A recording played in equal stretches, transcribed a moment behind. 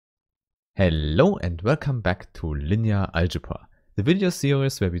Hello and welcome back to Linear Algebra, the video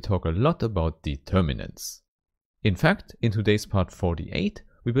series where we talk a lot about determinants. In fact, in today's part 48,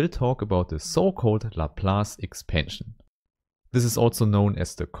 we will talk about the so-called Laplace expansion. This is also known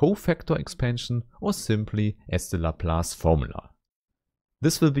as the cofactor expansion or simply as the Laplace formula.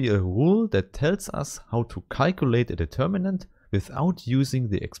 This will be a rule that tells us how to calculate a determinant without using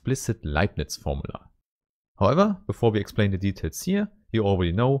the explicit Leibniz formula. However, before we explain the details here, you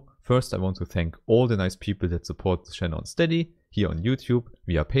already know, first I want to thank all the nice people that support the channel on Steady, here on YouTube,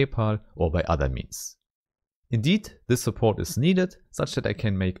 via PayPal or by other means. Indeed, this support is needed such that I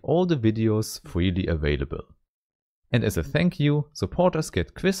can make all the videos freely available. And as a thank you, supporters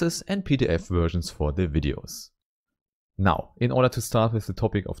get quizzes and PDF versions for the videos. Now, in order to start with the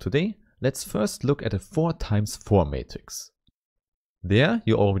topic of today, let's first look at a 4x4 matrix. There,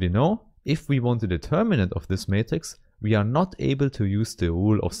 you already know, if we want the determinant of this matrix, we are not able to use the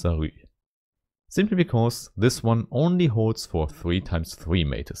rule of Sarrus. Simply because this one only holds for 3x3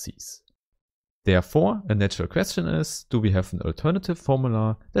 matrices. Therefore, a natural question is, do we have an alternative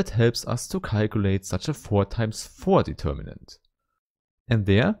formula that helps us to calculate such a 4x4 determinant? And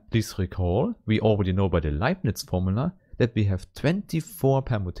there, please recall, we already know by the Leibniz formula that we have 24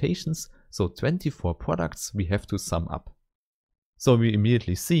 permutations, so 24 products we have to sum up. So we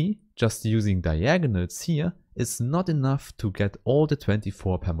immediately see, just using diagonals here is not enough to get all the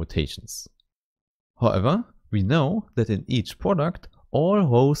 24 permutations. However, we know that in each product, all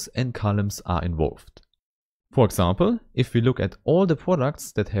rows and columns are involved. For example, if we look at all the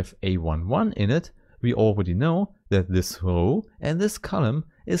products that have A11 in it, we already know that this row and this column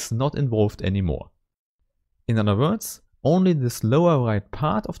is not involved anymore. In other words, only this lower right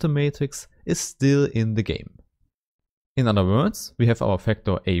part of the matrix is still in the game. In other words, we have our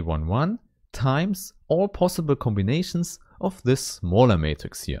factor A11 times all possible combinations of this smaller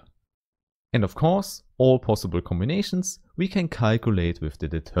matrix here. And of course, all possible combinations we can calculate with the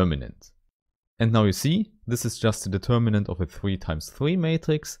determinant. And now you see, this is just the determinant of a 3x3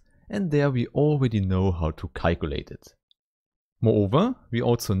 matrix, and there we already know how to calculate it. Moreover, we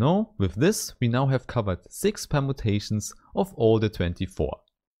also know with this we now have covered 6 permutations of all the 24.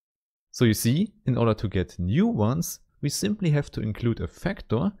 So you see, in order to get new ones, we simply have to include a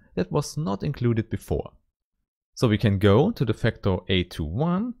factor that was not included before. So we can go to the factor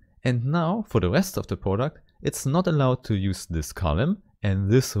A21, and now for the rest of the product, it's not allowed to use this column and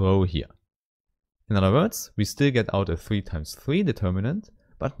this row here. In other words, we still get out a 3x3 determinant,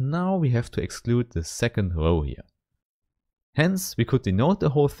 but now we have to exclude the second row here. Hence, we could denote the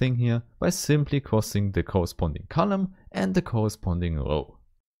whole thing here by simply crossing the corresponding column and the corresponding row.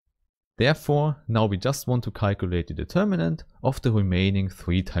 Therefore, now we just want to calculate the determinant of the remaining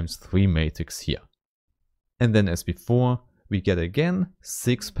 3x3 matrix here. And then as before, we get again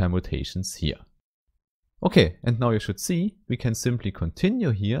 6 permutations here. Okay, and now you should see we can simply continue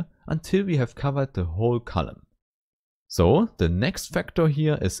here until we have covered the whole column. So the next factor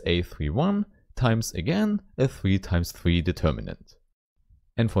here is A31 times again a 3x3 determinant.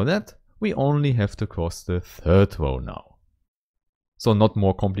 And for that, we only have to cross the third row now. So not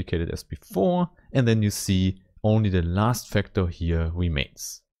more complicated as before, and then you see only the last factor here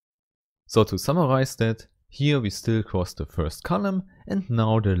remains. So to summarize that, here we still cross the first column and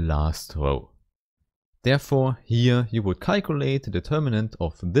now the last row. Therefore, here you would calculate the determinant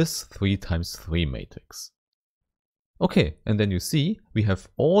of this 3x3 matrix. Okay, and then you see we have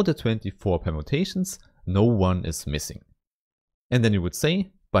all the 24 permutations, no one is missing. And then you would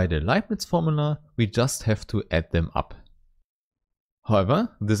say, by the Leibniz formula, we just have to add them up. However,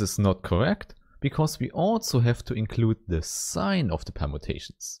 this is not correct because we also have to include the sign of the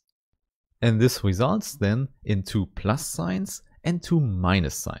permutations. And this results then in 2 plus signs and 2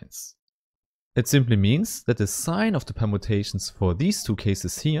 minus signs. It simply means that the sign of the permutations for these 2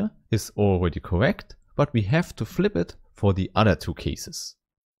 cases here is already correct, but we have to flip it for the other 2 cases.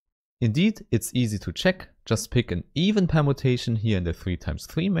 Indeed, it's easy to check, just pick an even permutation here in the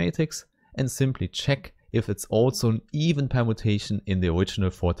 3x3 matrix and simply check if it's also an even permutation in the original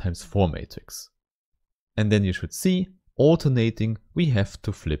 4x4 matrix. And then you should see, alternating, we have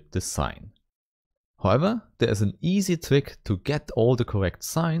to flip the sign. However, there is an easy trick to get all the correct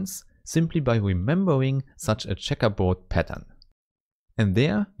signs simply by remembering such a checkerboard pattern. And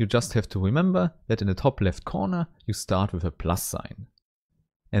there you just have to remember that in the top left corner you start with a plus sign.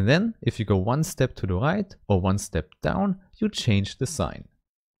 And then if you go 1 step to the right or 1 step down, you change the sign.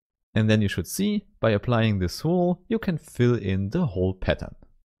 And then you should see, by applying this rule, you can fill in the whole pattern.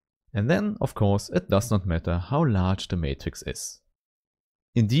 And then, of course, it does not matter how large the matrix is.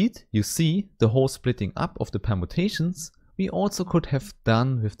 Indeed, you see the whole splitting up of the permutations we also could have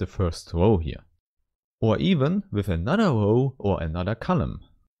done with the first row here, or even with another row or another column.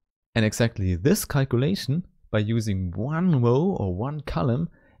 And exactly this calculation, by using one row or one column,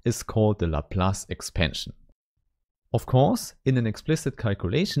 is called the Laplace expansion. Of course, in an explicit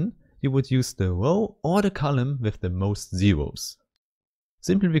calculation, you would use the row or the column with the most zeros,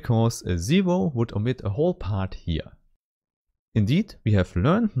 simply because a zero would omit a whole part here. Indeed, we have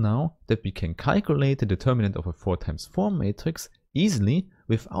learned now that we can calculate the determinant of a 4x4 matrix easily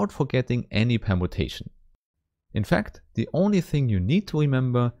without forgetting any permutation. In fact, the only thing you need to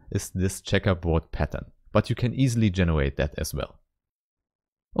remember is this checkerboard pattern, but you can easily generate that as well.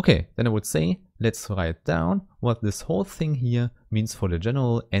 Okay, then I would say, let's write down what this whole thing here means for the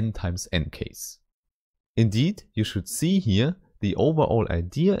general n times n case. Indeed, you should see here, the overall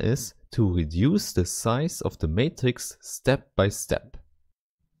idea is to reduce the size of the matrix step by step.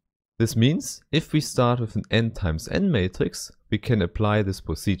 This means, if we start with an n times n matrix, we can apply this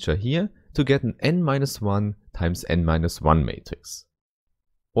procedure here to get an n-1 times n-1 matrix.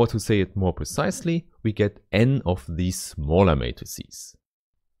 Or to say it more precisely, we get n of these smaller matrices.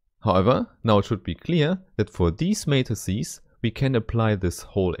 However, now it should be clear that for these matrices, we can apply this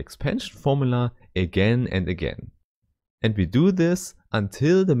whole expansion formula again and again. And we do this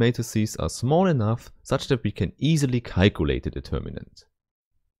until the matrices are small enough such that we can easily calculate the determinant.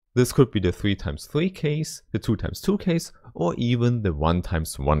 This could be the 3x3 case, the 2x2 case, or even the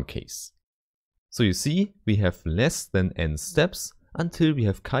 1x1 case. So you see, we have less than n steps until we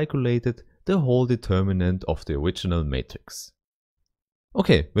have calculated the whole determinant of the original matrix.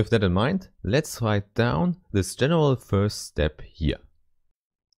 Okay, with that in mind, let's write down this general first step here.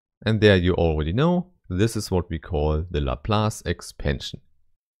 And there you already know, this is what we call the Laplace expansion.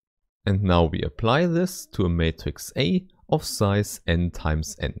 And now we apply this to a matrix A of size n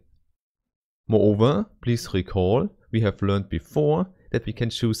times n. Moreover, please recall, we have learned before that we can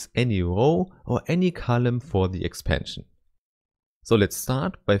choose any row or any column for the expansion. So let's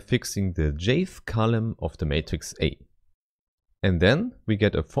start by fixing the jth column of the matrix A. And then we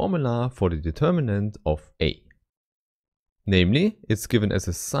get a formula for the determinant of A. Namely, it's given as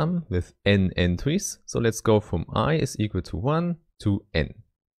a sum with n entries, so let's go from I is equal to 1 to n.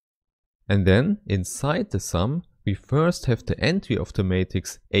 And then inside the sum, we first have the entry of the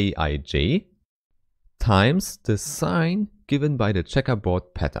matrix Aij times the sign given by the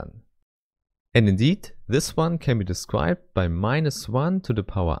checkerboard pattern. And indeed, this one can be described by -1 to the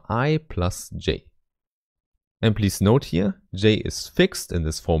power I plus j. And please note here, j is fixed in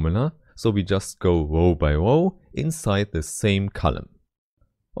this formula, so we just go row by row inside the same column.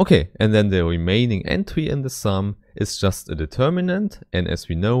 Okay, and then the remaining entry in the sum is just a determinant, and as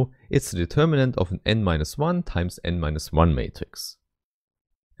we know, it's the determinant of an n-1 times n-1 matrix.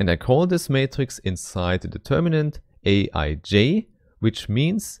 And I call this matrix inside the determinant Aij, which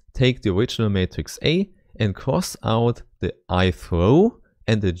means take the original matrix A and cross out the ith row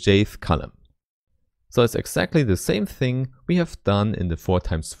and the jth column. So it's exactly the same thing we have done in the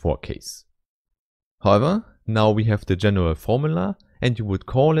 4x4 case. However, now we have the general formula, and you would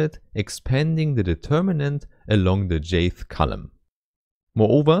call it expanding the determinant along the jth column.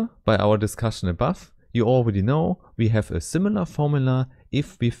 Moreover, by our discussion above, you already know we have a similar formula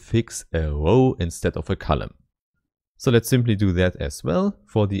if we fix a row instead of a column. So let's simply do that as well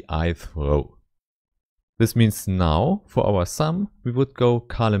for the ith row. This means now, for our sum, we would go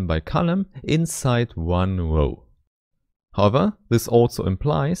column by column inside one row. However, this also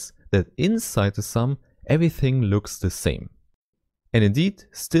implies that inside the sum, everything looks the same. And indeed,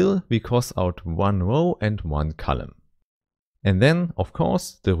 still we cross out one row and one column. And then, of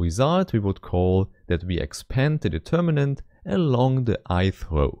course, the result we would call that we expand the determinant along the ith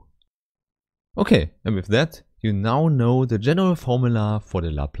row. Okay, and with that, you now know the general formula for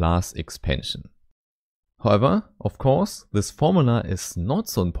the Laplace expansion. However, of course, this formula is not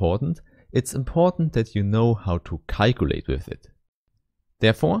so important. It's important that you know how to calculate with it.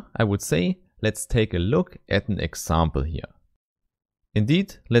 Therefore, I would say, let's take a look at an example here.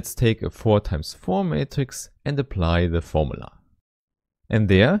 Indeed, let's take a 4x4 matrix and apply the formula. And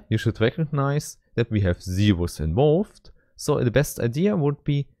there, you should recognize that we have zeros involved, so the best idea would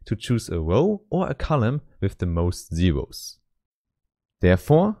be to choose a row or a column with the most zeros.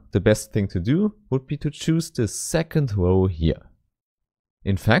 Therefore, the best thing to do would be to choose the second row here.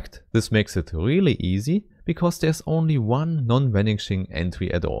 In fact, this makes it really easy because there's only one non-vanishing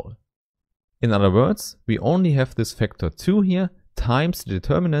entry at all. In other words, we only have this factor 2 here times the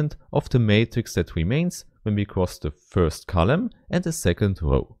determinant of the matrix that remains when we cross the first column and the second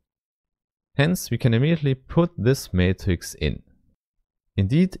row. Hence, we can immediately put this matrix in.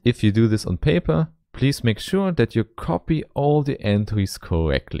 Indeed, if you do this on paper, please make sure that you copy all the entries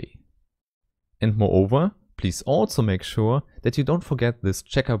correctly. And moreover, please also make sure that you don't forget this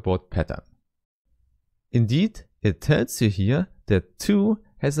checkerboard pattern. Indeed, it tells you here that 2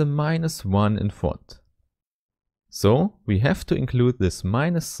 has a -1 in front. So we have to include this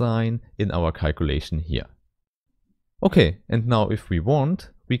minus sign in our calculation here. Okay, and now if we want,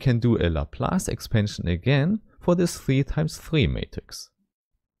 we can do a Laplace expansion again for this 3 × 3 matrix.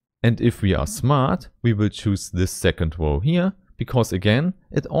 And if we are smart, we will choose this second row here, because again,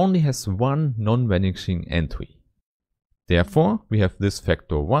 it only has one non-vanishing entry. Therefore, we have this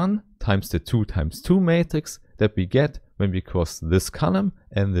factor 1 times the 2 × 2 matrix that we get when we cross this column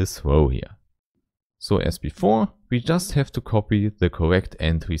and this row here. So as before, we just have to copy the correct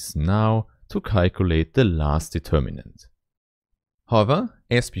entries now to calculate the last determinant. However,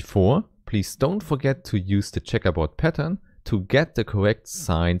 as before, please don't forget to use the checkerboard pattern to get the correct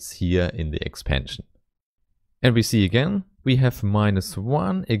signs here in the expansion. And we see again, we have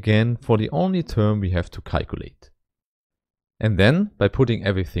 -1 again for the only term we have to calculate. And then, by putting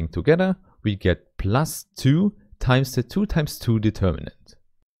everything together, we get +2 times the 2 × 2 determinant.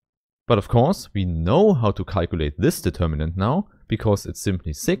 But of course, we know how to calculate this determinant now, because it's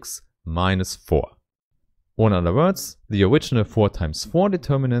simply 6 minus 4. Or in other words, the original 4 × 4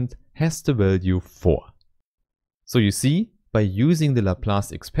 determinant has the value 4. So you see, by using the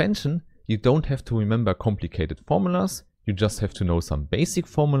Laplace expansion, you don't have to remember complicated formulas, you just have to know some basic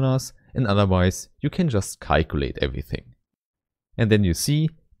formulas, and otherwise you can just calculate everything. And then you see,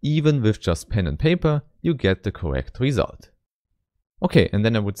 even with just pen and paper, you get the correct result. Okay, and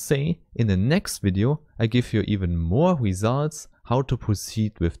then I would say, in the next video, I give you even more results how to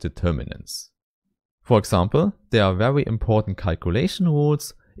proceed with determinants. For example, there are very important calculation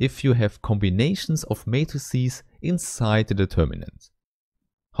rules if you have combinations of matrices inside the determinant.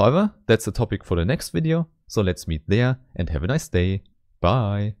 However, that's a topic for the next video, so let's meet there and have a nice day.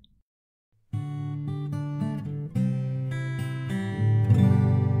 Bye!